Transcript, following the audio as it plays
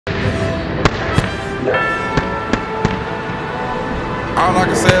All I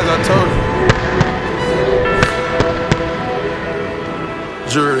can say is I told you.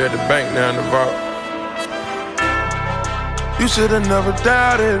 Jury at the bank now in the vault. You should have never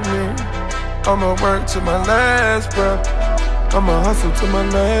doubted me. I'ma work to my last breath. I'ma hustle to my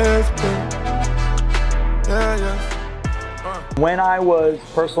last breath. Yeah, yeah. When I was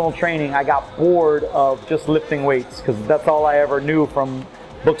personal training, I got bored of just lifting weights because that's all I ever knew from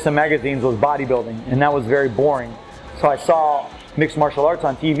books and magazines was bodybuilding, and that was very boring. So I saw mixed martial arts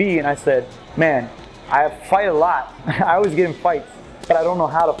on TV and I said, man, I fight a lot. I always get in fights, but I don't know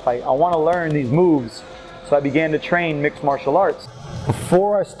how to fight. I want to learn these moves. So I began to train mixed martial arts.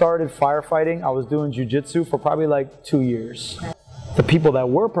 Before I started firefighting, I was doing jiu-jitsu for probably like 2 years. The people that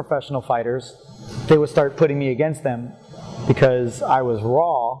were professional fighters, they would start putting me against them because I was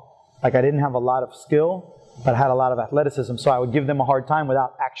raw, like I didn't have a lot of skill, but I had a lot of athleticism, so I would give them a hard time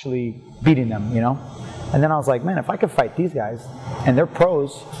without actually beating them, you know? And then I was like, man, if I could fight these guys, and they're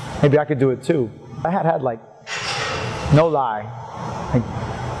pros, maybe I could do it too. I had like, no lie, like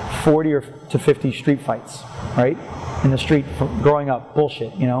 40 to 50 street fights, right? In the street growing up,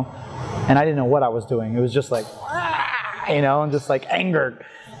 bullshit, you know? And I didn't know what I was doing. It was just like, you know, and just like anger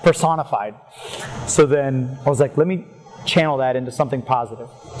personified. So then I was like, let me channel that into something positive.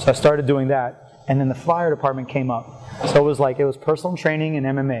 So I started doing that, and then the fire department came up. So it was like, it was personal training and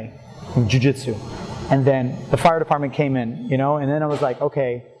MMA, and jiu-jitsu. And then the fire department came in, you know, and then I was like,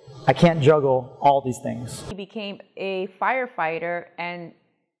 okay, I can't juggle all these things. He became a firefighter, and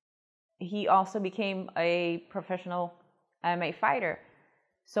he also became a professional MMA fighter.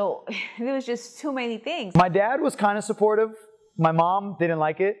 So there was just too many things. My dad was kind of supportive. My mom didn't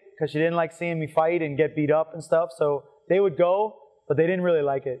like it because she didn't like seeing me fight and get beat up and stuff. So they would go, but they didn't really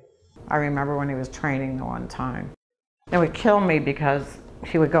like it. I remember when he was training the one time. It would kill me because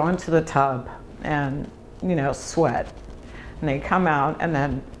he would go into the tub and, you know, sweat. And they'd come out, and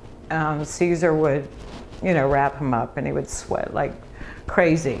then Caesar would, you know, wrap him up, and he would sweat like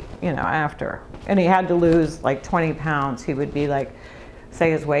crazy, you know, after. And he had to lose like 20 pounds. He would be like,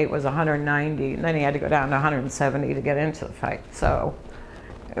 say his weight was 190, and then he had to go down to 170 to get into the fight. So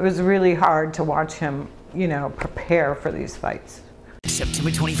it was really hard to watch him, you know, prepare for these fights. September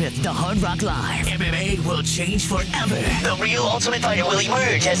 25th, the Hard Rock Live. MMA will change forever. The real Ultimate Fighter will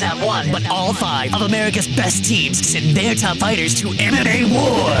emerge as not one, but all 5 of America's best teams send their top fighters to MMA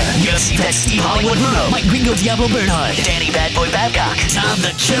War. UFC vet Steve Hollywood Murrow, Mike Gringo Diablo Bernhardt, Danny Bad Boy Babcock, Tom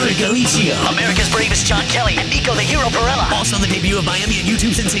the Killer Galicia, America's bravest John Kelly, and Nico the Hero Perella. Also the debut of Miami and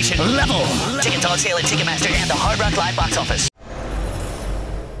YouTube sensation Level. Tickets on sale at Ticketmaster and the Hard Rock Live box office.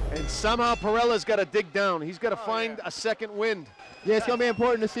 And somehow Perella's got to dig down. He's got to find a second wind. Yeah, it's going to be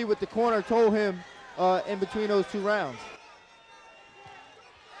important to see what the corner told him in between those 2 rounds.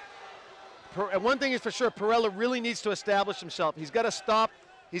 And one thing is for sure, Perella really needs to establish himself. He's got to stop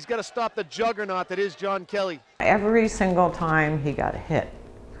the juggernaut that is John Kelly. Every single time he got hit,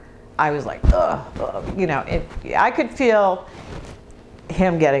 I was like, ugh, ugh. You know, I could feel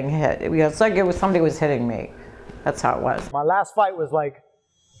him getting hit. It's like it was somebody was hitting me. That's how it was. My last fight was like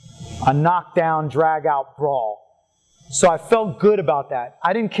a knockdown, drag-out brawl. So I felt good about that.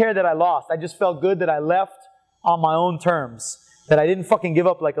 I didn't care that I lost. I just felt good that I left on my own terms. That I didn't fucking give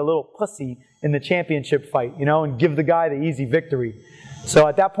up like a little pussy in the championship fight, you know, and give the guy the easy victory. So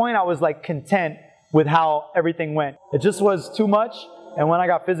at that point, I was like content with how everything went. It just was too much. And when I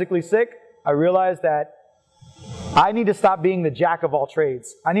got physically sick, I realized that I need to stop being the jack of all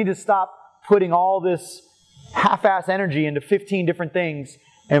trades. I need to stop putting all this half-ass energy into 15 different things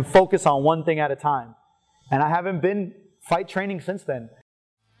and focus on one thing at a time. And I haven't been fight training since then.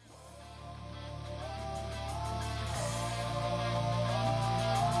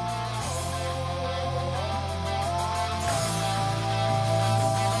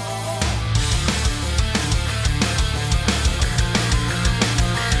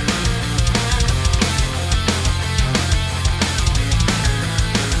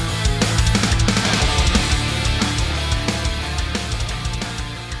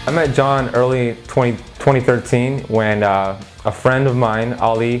 I met John early 2013 when a friend of mine,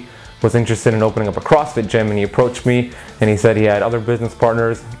 Ali, was interested in opening up a CrossFit gym, and he approached me and he said he had other business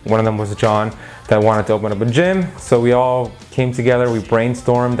partners, one of them was John, that wanted to open up a gym. So we all came together, we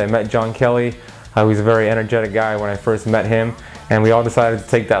brainstormed, I met John Kelly. He was a very energetic guy when I first met him, and we all decided to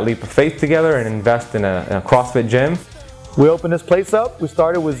take that leap of faith together and invest in a CrossFit gym. We opened this place up, we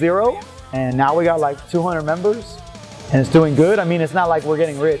started with 0, and now we got like 200 members. And it's doing good. I mean, it's not like we're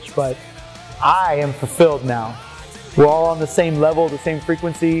getting rich, but I am fulfilled now. We're all on the same level, the same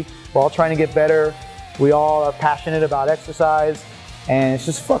frequency. We're all trying to get better. We all are passionate about exercise, and it's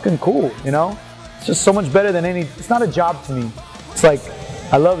just fucking cool, you know? It's just so much better than it's not a job to me. It's like,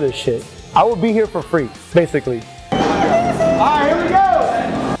 I love this shit. I would be here for free, basically. All right, here we go.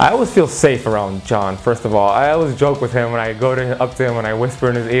 I always feel safe around John, first of all. I always joke with him when I go up to him and I whisper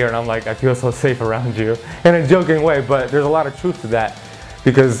in his ear and I'm like, I feel so safe around you, in a joking way, but there's a lot of truth to that.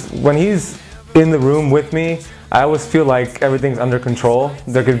 Because when he's in the room with me, I always feel like everything's under control.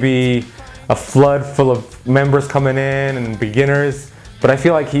 There could be a flood full of members coming in and beginners, but I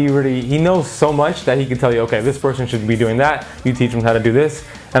feel like he knows so much that he can tell you, okay, this person should be doing that, you teach him how to do this,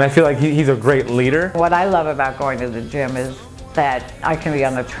 and I feel like he's a great leader. What I love about going to the gym is that I can be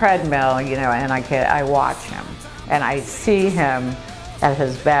on the treadmill, you know, and I watch him and I see him at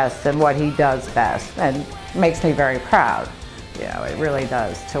his best and what he does best, and it makes me very proud. You know, it really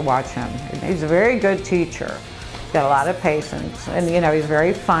does to watch him. He's a very good teacher. He's got a lot of patience, and you know, he's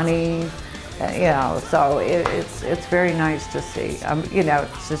very funny. You know, so it's very nice to see. You know,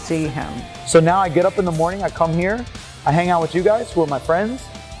 to see him. So now I get up in the morning, I come here, I hang out with you guys who are my friends,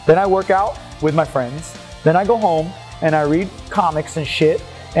 then I work out with my friends, then I go home and I read comics and shit,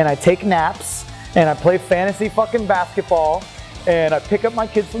 and I take naps, and I play fantasy fucking basketball, and I pick up my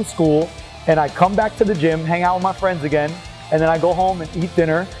kids from school, and I come back to the gym, hang out with my friends again, and then I go home and eat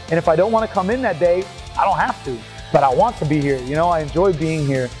dinner. And if I don't want to come in that day, I don't have to, but I want to be here. You know, I enjoy being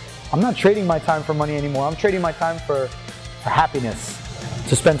here. I'm not trading my time for money anymore. I'm trading my time for happiness,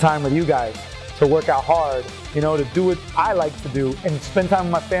 to spend time with you guys, to work out hard, you know, to do what I like to do, and spend time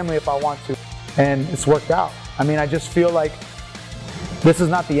with my family if I want to. And it's worked out. I mean, I just feel like this is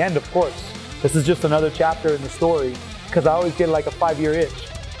not the end, of course. This is just another chapter in the story, because I always get like a 5-year itch.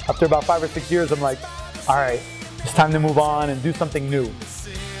 After about 5 or 6 years, I'm like, all right, it's time to move on and do something new. That's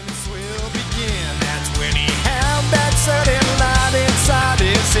when he had that certain light inside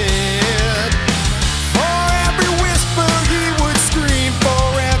his head.